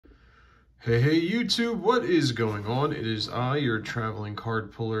Hey YouTube, what is going on? It is I, your traveling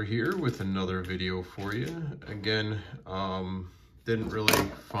card puller here with another video for you. Again, didn't really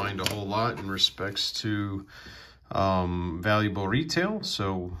find a whole lot in respects to valuable retail.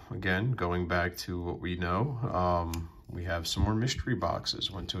 So again, going back to what we know, we have some more mystery boxes.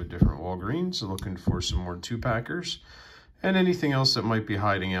 Went to a different Walgreens looking for some more 2-packers and anything else that might be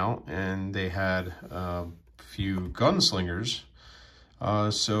hiding out. And they had a few Gunslingers.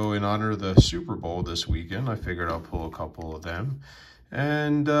 So in honor of the Super Bowl this weekend, I figured I'll pull a couple of them.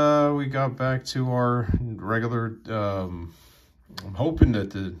 And we got back to our regular, I'm hoping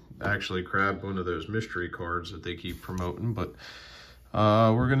that to actually grab one of those mystery cards that they keep promoting, but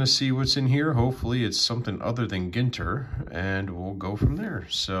we're going to see what's in here. Hopefully it's something other than Ginter, and we'll go from there.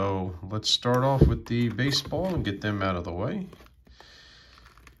 So let's start off with the baseball and get them out of the way.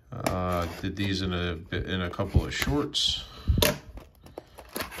 Did these in a couple of shorts.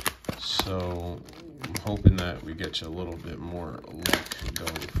 So I'm hoping that we get you a little bit more luck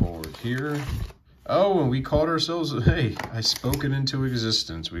going forward here. Oh, and we caught ourselves, hey, I spoke it into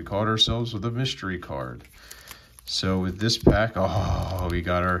existence. We caught ourselves with a mystery card. So with this pack, oh, we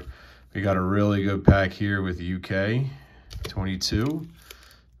got a really good pack here with UK 22.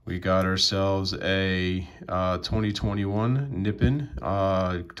 We got ourselves a 2021 Nippon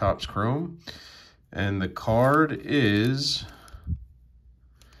Topps Chrome. And the card is...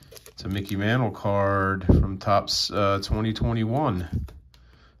 it's a Mickey Mantle card from Topps 2021.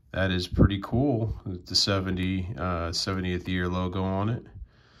 That is pretty cool. With the 70th year logo on it.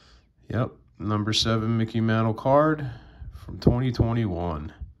 Yep, number 7 Mickey Mantle card from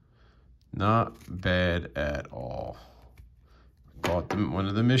 2021. Not bad at all. Bought them one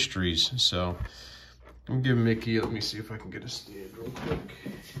of the mysteries. So I'm gonna give Mickey. Let me see if I can get a stand real quick.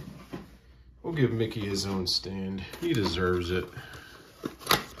 We'll give Mickey his own stand. He deserves it.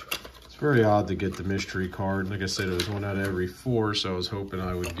 Very odd to get the mystery card. Like I said, it was one out of every 4, so I was hoping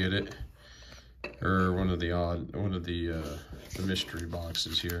I would get it, or one of the mystery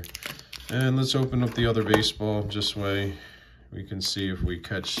boxes here. And let's open up the other baseball. This way we can see if we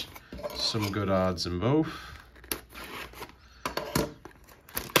catch some good odds in both.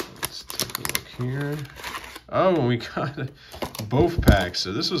 Let's take a look here. Oh, and we got both packs.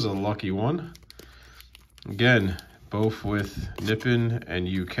 So this was a lucky one. Again, both with Nippon and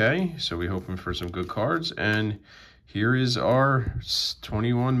UK, so we're hoping for some good cards. And here is our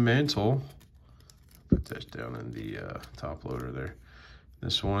 21 Mantle. Put that down in the top loader there.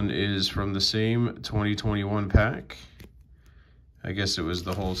 This one is from the same 2021 pack. I guess it was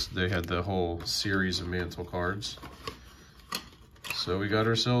they had the whole series of Mantle cards. So we got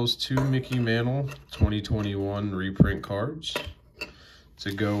ourselves 2 Mickey Mantle 2021 reprint cards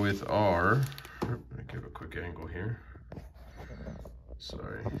to go with our... let me give a quick angle here.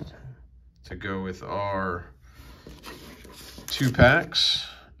 Sorry. To go with our 2 packs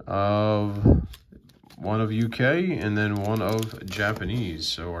of one of UK and then one of Japanese.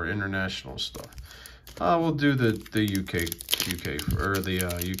 So our international stuff. We'll do the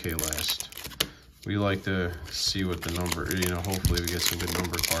UK last. We like to see what the number, hopefully we get some good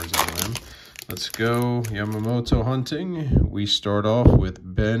number cards out of them. Let's go Yamamoto hunting. We start off with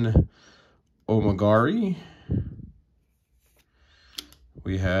Ben Omagari.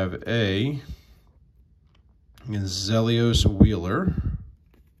 We have a Zelios Wheeler.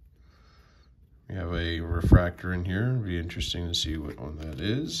 We have a refractor in here. It'll be interesting to see what one that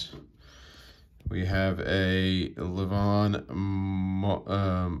is. We have a Levon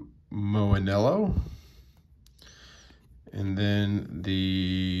Moanello. And then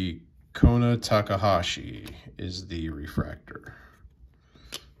the Kona Takahashi is the refractor.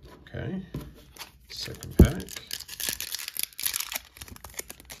 Okay, second pack.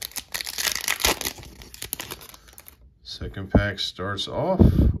 Second pack starts off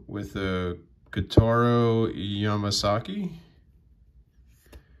with a Kotaro Yamasaki.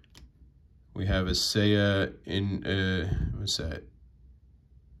 We have a Seiya what's that?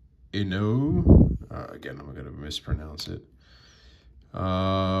 Ino. Again, I'm going to mispronounce it.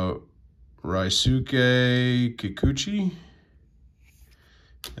 Raisuke Kikuchi.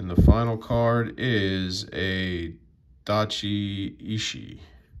 And the final card is a Dachi Ishii.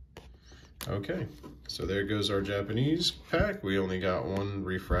 Okay, so there goes our Japanese pack. We only got 1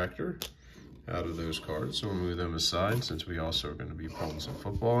 refractor out of those cards, so we'll move them aside since we also are going to be pulling some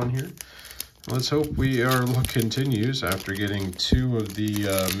football in here. Let's hope our luck continues after getting 2 of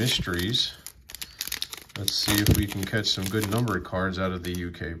the mysteries. Let's see if we can catch some good numbered cards out of the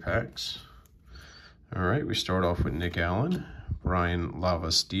UK packs. All right, we start off with Nick Allen, Brian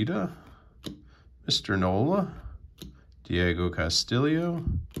Lavastida, Mr. Nola, Diego Castillo.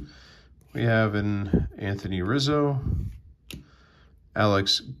 We have an Anthony Rizzo,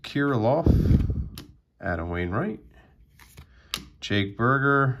 Alex Kirilloff, Adam Wainwright, Jake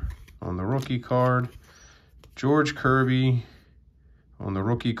Berger on the rookie card, George Kirby on the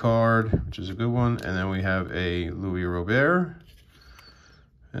rookie card, which is a good one. And then we have a Louis Robert.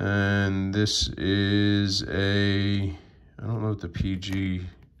 And this is a, I don't know what the PG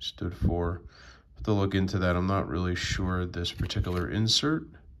stood for. I have to look into that. I'm not really sure this particular insert.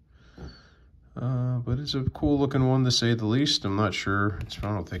 But it's a cool looking one to say the least. I'm not sure. I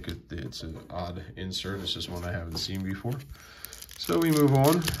don't think it's an odd insert. It's just one I haven't seen before. So we move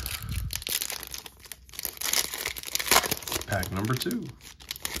on. Pack number 2.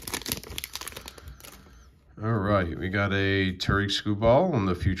 All right, we got a Tariq Skubal on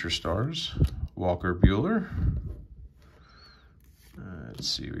the Future Stars. Walker Buehler. Let's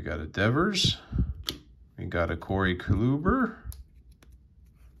see, we got a Devers. We got a Corey Kluber.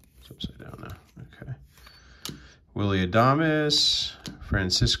 It's upside down now, okay. Willie Adames,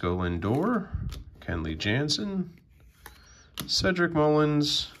 Francisco Lindor, Kenley Jansen, Cedric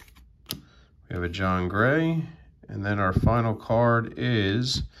Mullins. We have a John Gray. And then our final card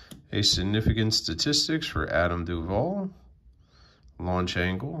is a Significant Statistics for Adam Duvall, launch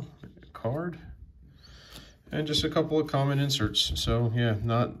angle card, and just a couple of common inserts. So yeah,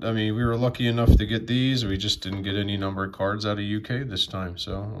 we were lucky enough to get these. We just didn't get any numbered cards out of UK this time.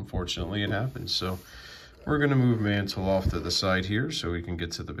 So unfortunately it happens. So we're gonna move Mantle off to the side here so we can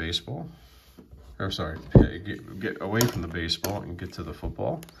get to the baseball. Or sorry, get away from the baseball and get to the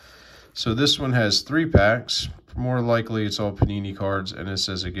football. So this one has 3 packs. More likely it's all Panini cards, and it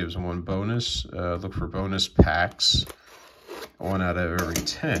says it gives 1 bonus. Look for bonus packs, 1 out of every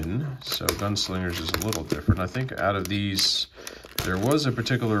 10. So Gunslingers is a little different. I think out of these, there was a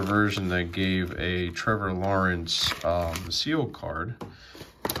particular version that gave a Trevor Lawrence sealed card,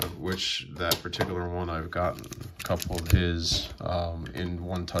 of which that particular one I've gotten a couple of his in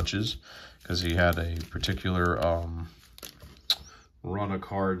 1 touches, because he had a particular run of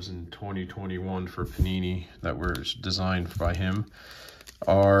cards in 2021 for Panini that were designed by him.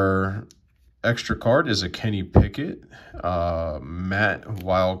 Our extra card is a Kenny Pickett matte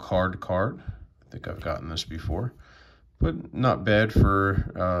wild card. I think I've gotten this before, but not bad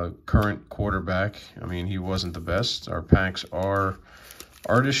for current quarterback. I mean, he wasn't the best. Our packs are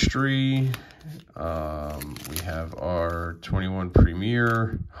Artistry. We have our 21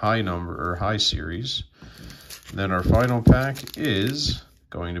 Premier high series. Then our final pack is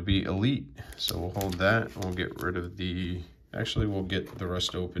going to be Elite. So we'll hold that and we'll get rid of actually we'll get the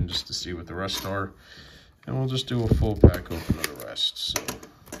rest open just to see what the rest are. And we'll just do a full pack open of the rest. So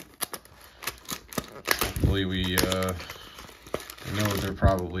hopefully I know they're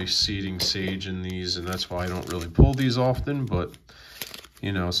probably seeding Sage in these, and that's why I don't really pull these often, but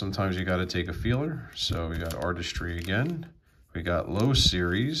you know, sometimes you got to take a feeler. So we got Artistry again. We got Low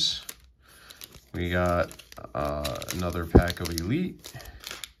Series. We got another pack of Elite,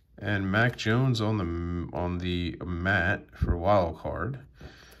 and Mac Jones on the mat for wild card.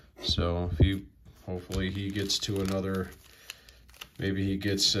 So hopefully he gets to another. Maybe he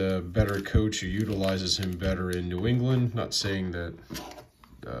gets a better coach who utilizes him better in New England. Not saying that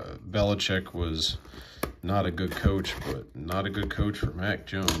Belichick was not a good coach, but not a good coach for Mac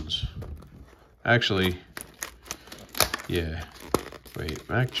Jones. Actually, yeah. Wait,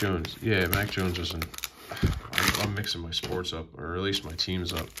 Mac Jones. Yeah, Mac Jones wasn't. I'm mixing my sports up, or at least my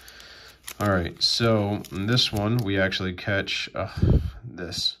teams up. All right, so in this one, we actually catch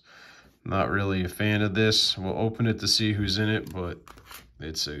this. Not really a fan of this. We'll open it to see who's in it, but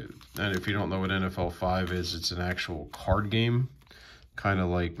and if you don't know what NFL 5 is, it's an actual card game, kind of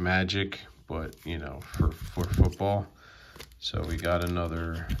like Magic, but you know, for football. So we got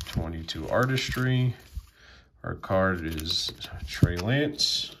another 22 Artistry. Our card is Trey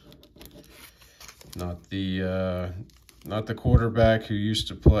Lance, not the quarterback who used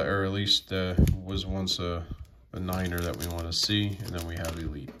to play, or at least was once a Niner that we want to see. And then we have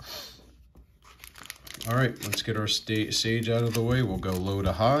Elite. All right, let's get our Sage out of the way. We'll go low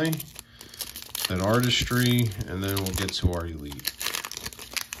to high, then Artistry, and then we'll get to our Elite.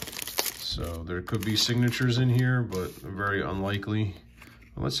 So there could be signatures in here, but very unlikely.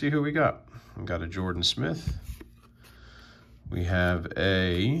 Let's see who we got. We got a Jordan Smith. We have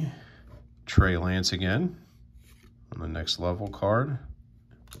a Trey Lance again on the next level card.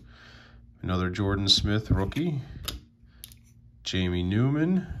 Another Jordan Smith rookie. Jamie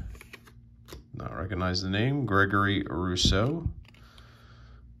Newman. Not recognize the name. Gregory Rousseau.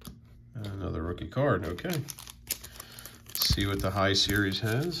 Another rookie card. Okay. Let's see what the high series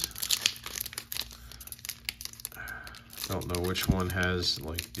has. Don't know which one has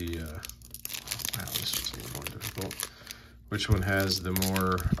like the Wow, this one's even more difficult. Which one has the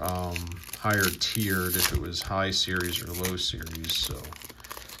more higher tiered, if it was high series or low series? So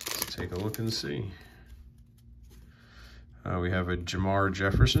let's take a look and see. We have a Jamar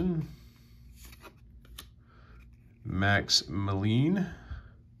Jefferson, Max Malene,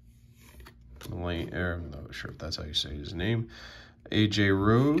 I'm not sure if that's how you say his name. AJ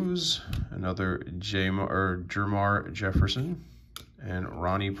Rose, another Jamar Jefferson, and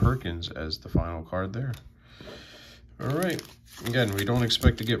Ronnie Perkins as the final card there. All right. Again, we don't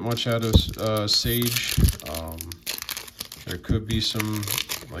expect to get much out of Sage. There could be some,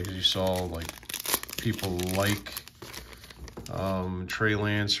 like you saw, like people like Trey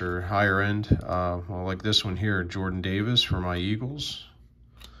Lance or higher end. Well, like this one here, Jordan Davis for my Eagles.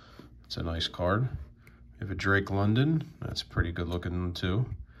 It's a nice card. We have a Drake London. That's pretty good looking too.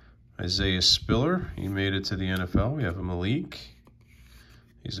 Isaiah Spiller. He made it to the NFL. We have a Malik.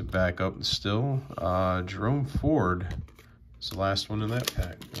 He's a backup still. Jerome Ford is the last one in that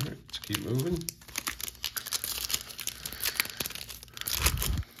pack. All right, let's keep moving.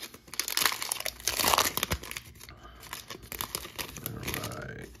 All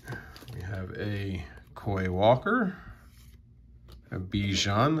right, we have a Koi Walker, a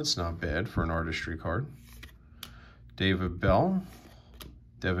Bijan. That's not bad for an artistry card. David Bell,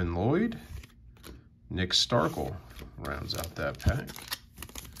 Devin Lloyd, Nick Starkel rounds out that pack.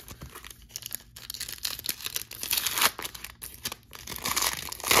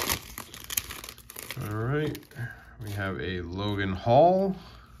 All right, we have a Logan Hall,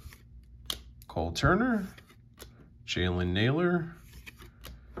 Cole Turner, Jalen Naylor,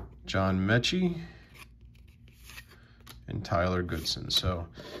 John Mechie, and Tyler Goodson. So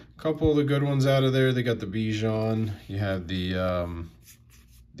a couple of the good ones out of there. They got the Bijan. You have the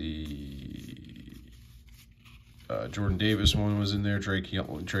Jordan Davis one was in there.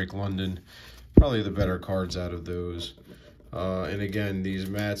 Drake London. Probably the better cards out of those. And again, these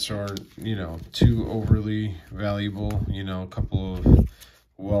mats aren't, you know, too overly valuable. You know, a couple of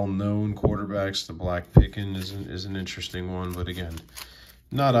well-known quarterbacks. The Black Picken is an interesting one, but again,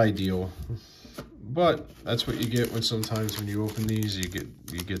 not ideal. But that's what you get when sometimes when you open these, you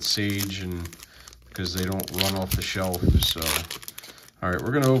get Sage, and because they don't run off the shelf. So, all right,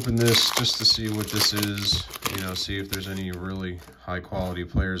 we're gonna open this just to see what this is. You know, see if there's any really high-quality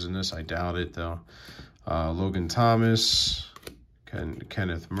players in this. I doubt it though. Logan Thomas,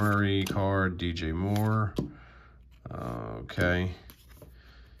 Kenneth Murray card, DJ Moore, okay,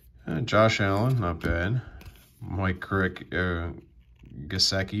 Josh Allen, not bad, Mike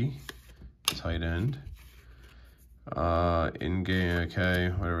Gesicki, tight end, in-game, okay,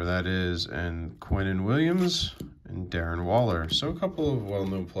 whatever that is, and Quinnen Williams and Darren Waller. So a couple of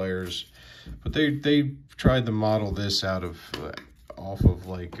well-known players, but they tried to model this out of off of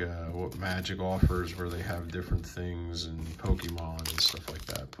like what Magic offers, where they have different things and Pokemon and stuff like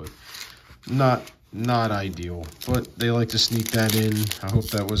that, but not ideal. But they like to sneak that in. I hope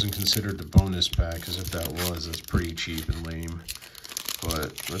that wasn't considered the bonus pack, because if that was, that's pretty cheap and lame.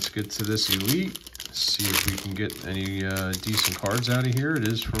 But let's get to this Elite, see if we can get any decent cards out of here. It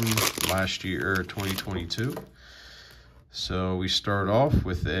is from last year, 2022. So we start off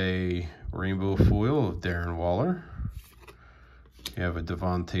with a rainbow foil of Darren Waller. You have a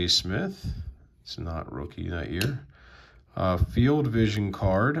Devontae Smith. It's not rookie that year. Field Vision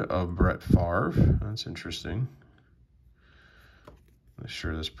card of Brett Favre. That's interesting. I'm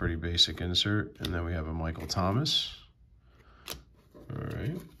sure that's pretty basic insert. And then we have a Michael Thomas. All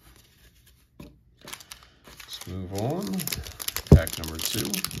right. Let's move on. Pack number 2.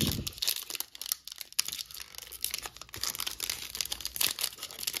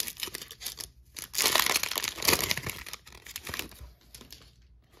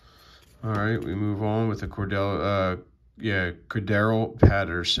 All right, we move on with the Cordell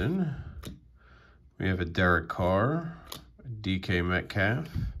Patterson. We have a Derek Carr, a DK Metcalf,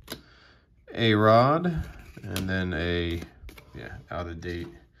 A-Rod, and then a, out-of-date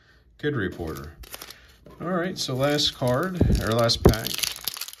Kid Reporter. All right, so last card, or last pack.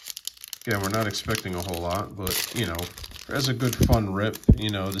 Again, we're not expecting a whole lot, but, you know, as a good fun rip, you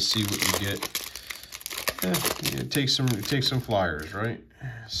know, to see what you get. Take some flyers, right?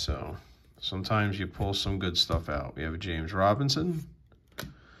 So sometimes you pull some good stuff out. We have a James Robinson.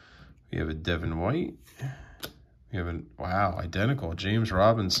 We have a Devin White. We have a, wow, identical James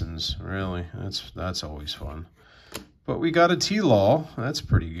Robinsons. Really, that's always fun. But we got a T-Law. That's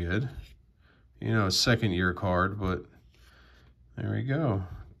pretty good. You know, a second-year card, but there we go.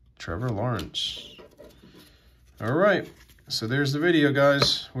 Trevor Lawrence. All right. So there's the video,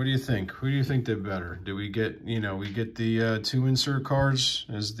 guys. What do you think? Who do you think did better? Did we get, we get the 2 insert cards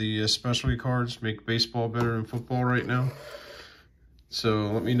as the specialty cards, make baseball better than football right now?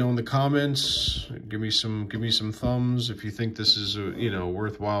 So let me know in the comments. Give me some thumbs if you think this is a,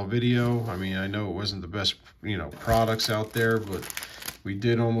 worthwhile video. I mean, I know it wasn't the best, products out there, but we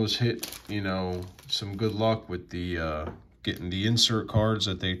did almost hit, some good luck with the getting the insert cards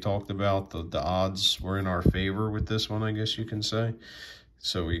that they talked about. The odds were in our favor with this one, I guess you can say.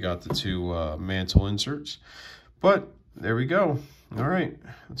 So we got the 2 mantle inserts. But there we go. All right,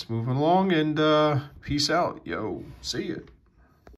 let's move along and peace out. Yo, see ya.